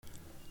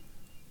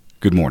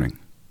Good morning.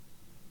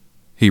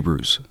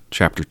 Hebrews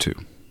chapter 2.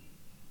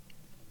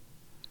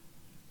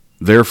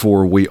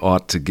 Therefore we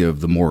ought to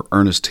give the more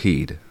earnest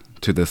heed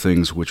to the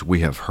things which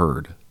we have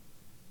heard,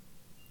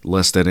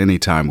 lest at any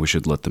time we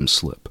should let them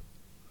slip.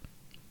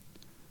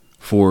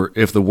 For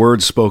if the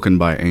word spoken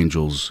by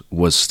angels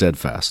was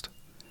steadfast,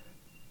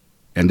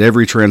 and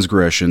every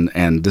transgression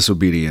and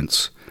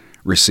disobedience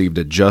received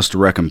a just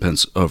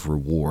recompense of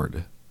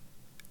reward,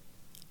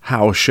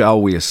 how shall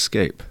we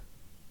escape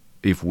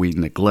if we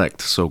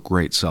neglect so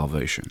great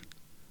salvation,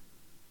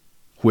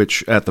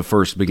 which at the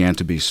first began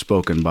to be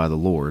spoken by the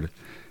Lord,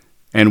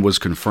 and was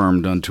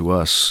confirmed unto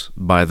us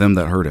by them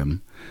that heard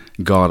him,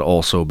 God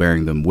also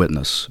bearing them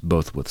witness,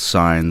 both with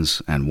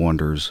signs and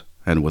wonders,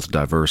 and with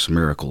diverse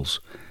miracles,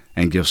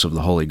 and gifts of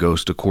the Holy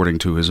Ghost according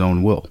to his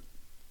own will?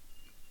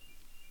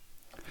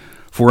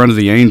 For unto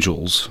the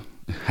angels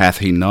hath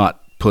he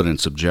not put in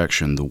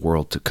subjection the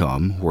world to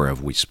come,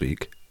 whereof we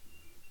speak.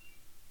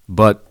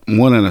 But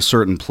one in a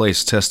certain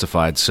place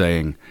testified,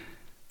 saying,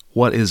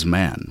 What is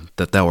man,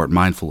 that thou art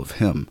mindful of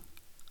him?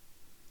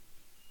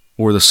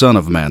 Or the Son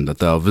of man, that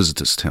thou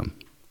visitest him?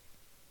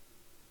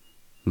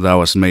 Thou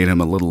hast made him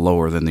a little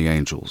lower than the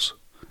angels.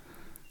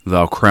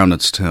 Thou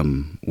crownedst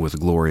him with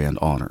glory and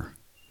honor,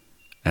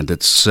 and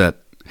didst set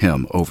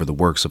him over the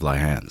works of thy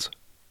hands.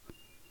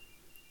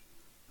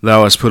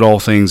 Thou hast put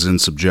all things in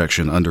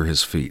subjection under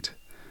his feet.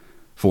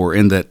 For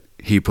in that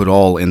he put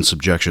all in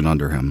subjection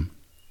under him,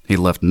 he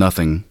left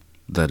nothing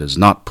that is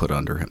not put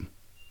under him.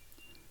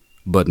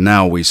 But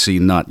now we see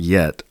not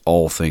yet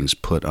all things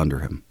put under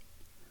him.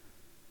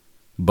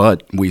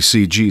 But we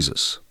see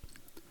Jesus,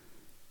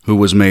 who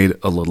was made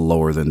a little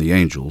lower than the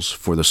angels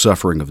for the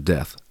suffering of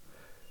death,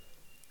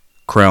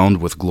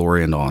 crowned with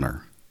glory and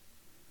honor,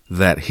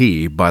 that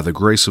he, by the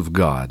grace of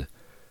God,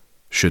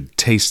 should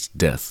taste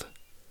death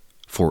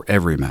for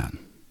every man.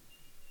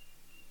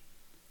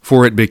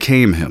 For it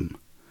became him,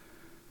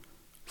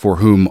 for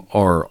whom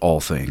are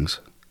all things,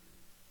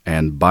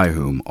 and by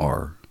whom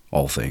are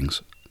all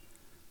things,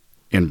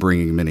 in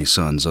bringing many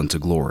sons unto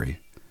glory,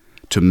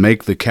 to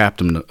make the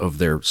captain of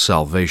their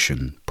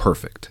salvation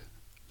perfect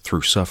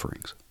through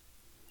sufferings.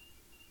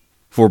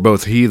 For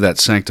both he that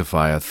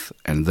sanctifieth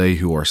and they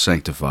who are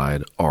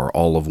sanctified are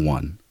all of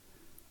one,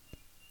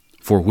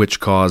 for which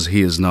cause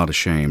he is not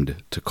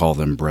ashamed to call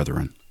them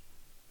brethren,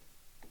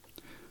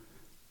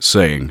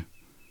 saying,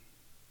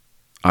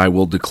 I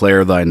will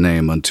declare thy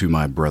name unto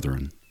my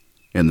brethren.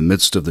 In the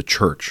midst of the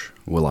church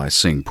will I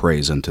sing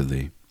praise unto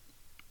thee.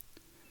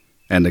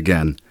 And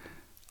again,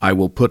 I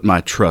will put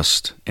my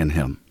trust in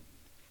him.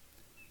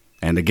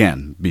 And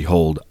again,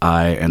 behold,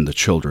 I and the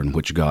children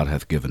which God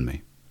hath given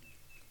me.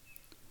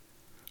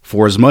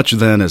 For as much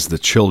then as the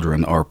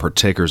children are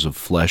partakers of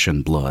flesh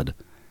and blood,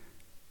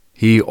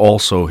 he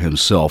also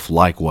himself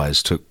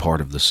likewise took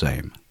part of the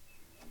same,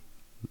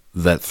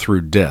 that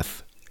through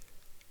death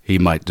he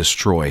might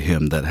destroy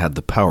him that had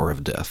the power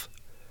of death,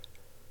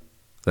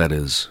 that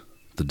is,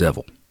 the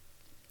devil,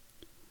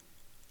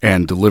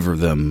 and deliver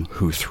them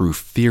who through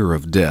fear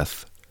of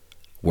death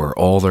were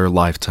all their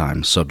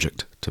lifetime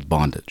subject to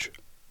bondage.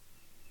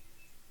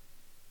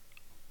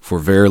 For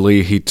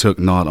verily he took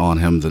not on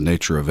him the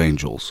nature of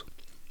angels,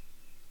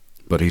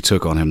 but he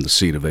took on him the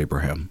seed of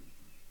Abraham.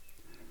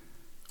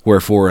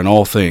 Wherefore in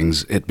all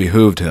things it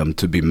behooved him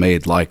to be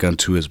made like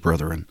unto his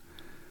brethren,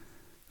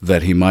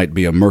 that he might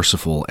be a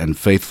merciful and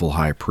faithful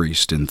high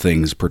priest in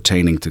things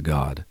pertaining to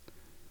God,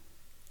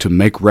 to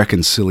make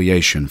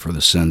reconciliation for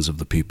the sins of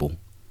the people.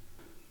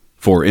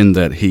 For in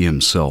that he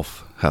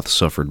himself hath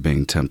suffered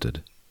being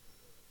tempted,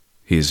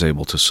 he is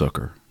able to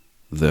succor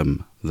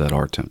them that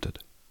are tempted.